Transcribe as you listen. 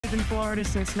lived in Florida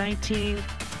since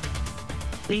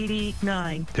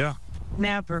 1989. Yeah.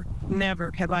 Never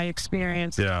have I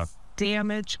experienced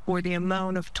damage or the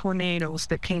amount of tornadoes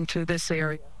that came through this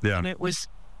area. Yeah. And it was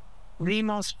the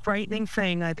most frightening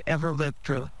thing I've ever lived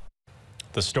through.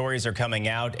 The stories are coming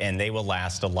out, and they will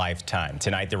last a lifetime.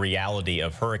 Tonight, the reality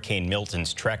of Hurricane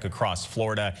Milton's trek across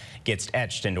Florida gets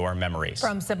etched into our memories.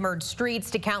 From submerged streets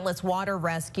to countless water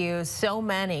rescues, so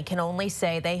many can only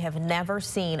say they have never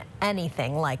seen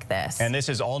anything like this. And this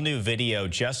is all new video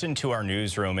just into our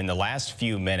newsroom in the last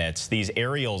few minutes. These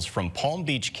aerials from Palm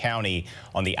Beach County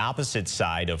on the opposite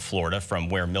side of Florida from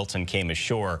where Milton came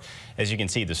ashore. As you can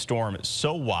see, the storm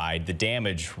so wide, the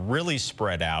damage really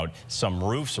spread out. Some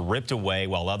roofs ripped away,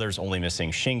 while others only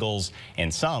missing shingles,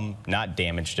 and some not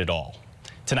damaged at all.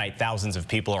 Tonight, thousands of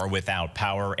people are without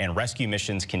power, and rescue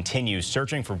missions continue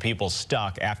searching for people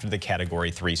stuck after the Category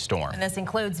 3 storm. And this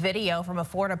includes video from a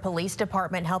Florida police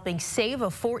department helping save a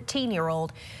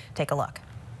 14-year-old. Take a look.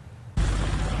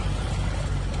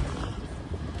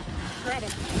 Grab him.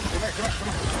 Come here, come on.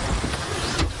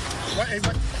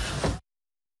 What?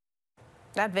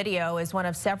 That video is one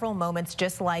of several moments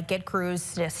just like it.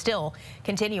 Crews still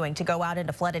continuing to go out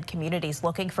into flooded communities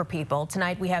looking for people.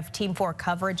 Tonight we have Team 4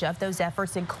 coverage of those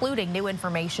efforts, including new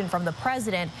information from the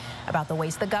president about the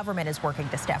ways the government is working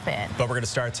to step in. But we're going to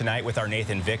start tonight with our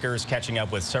Nathan Vickers, catching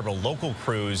up with several local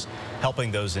crews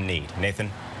helping those in need. Nathan?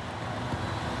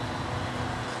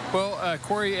 Well,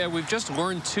 Corey, we've just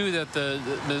learned, too, that the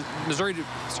Missouri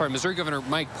Governor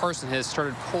Mike Parson has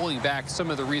started pulling back some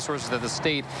of the resources that the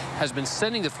state has been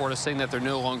sending to Florida, saying that they're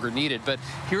no longer needed. But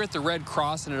here at the Red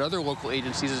Cross and at other local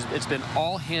agencies, it's been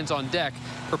all hands on deck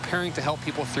preparing to help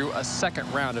people through a second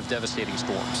round of devastating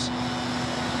storms.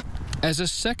 As a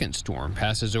second storm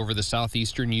passes over the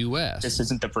southeastern U.S. This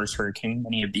isn't the first hurricane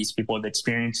many of these people have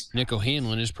experienced. Nick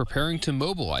O'Hanlon is preparing to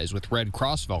mobilize with Red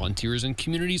Cross volunteers in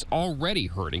communities already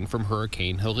hurting from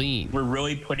Hurricane Helene. We're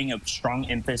really putting a strong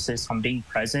emphasis on being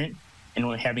present and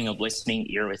we're having a listening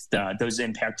ear with those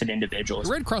impacted individuals.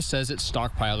 The Red Cross says its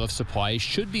stockpile of supplies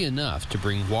should be enough to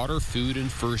bring water, food,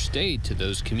 and first aid to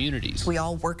those communities. We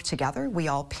all work together. We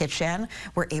all pitch in.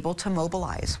 We're able to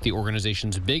mobilize. The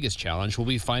organization's biggest challenge will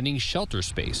be finding shelter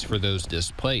space for those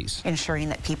displaced. Ensuring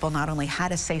that people not only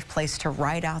had a safe place to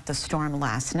ride out the storm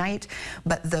last night,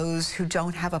 but those who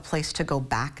don't have a place to go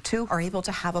back to are able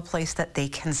to have a place that they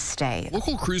can stay.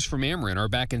 Local crews from Ameren are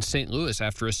back in St. Louis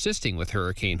after assisting with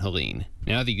Hurricane Helene.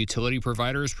 Now the utility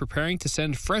provider is preparing to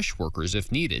send fresh workers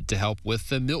if needed to help with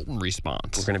the Milton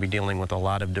response. We're going to be dealing with a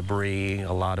lot of debris,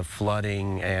 a lot of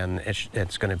flooding, and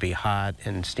it's going to be hot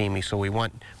and steamy. So we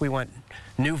want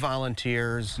new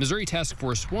volunteers. Missouri Task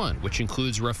Force 1, which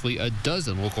includes roughly a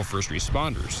dozen local first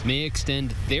responders, may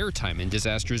extend their time in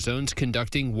disaster zones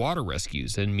conducting water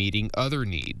rescues and meeting other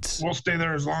needs. We'll stay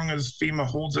there as long as FEMA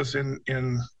holds us in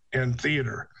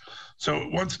theater. So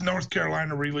once North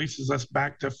Carolina releases us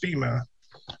back to FEMA,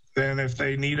 then if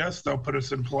they need us, they'll put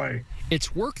us in play.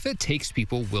 It's work that takes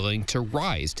people willing to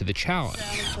rise to the challenge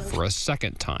for a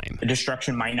second time. The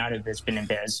destruction might not have been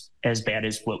as bad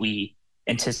as what we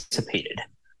anticipated,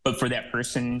 but for that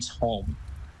person's home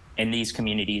in these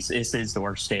communities, this is the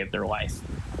worst day of their life.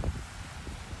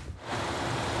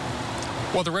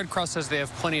 Well, the Red Cross says they have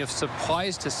plenty of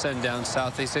supplies to send down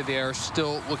south. They say they are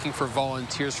still looking for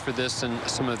volunteers for this and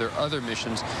some of their other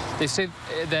missions. They say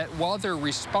that while they're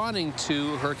responding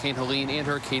to Hurricane Helene and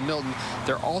Hurricane Milton,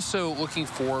 they're also looking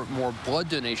for more blood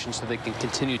donations so they can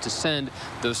continue to send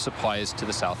those supplies to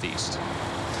the southeast.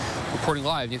 Reporting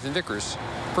live, Nathan Vickers,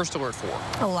 First Alert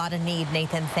 4. A lot of need,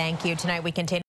 Nathan. Thank you. Tonight we continue.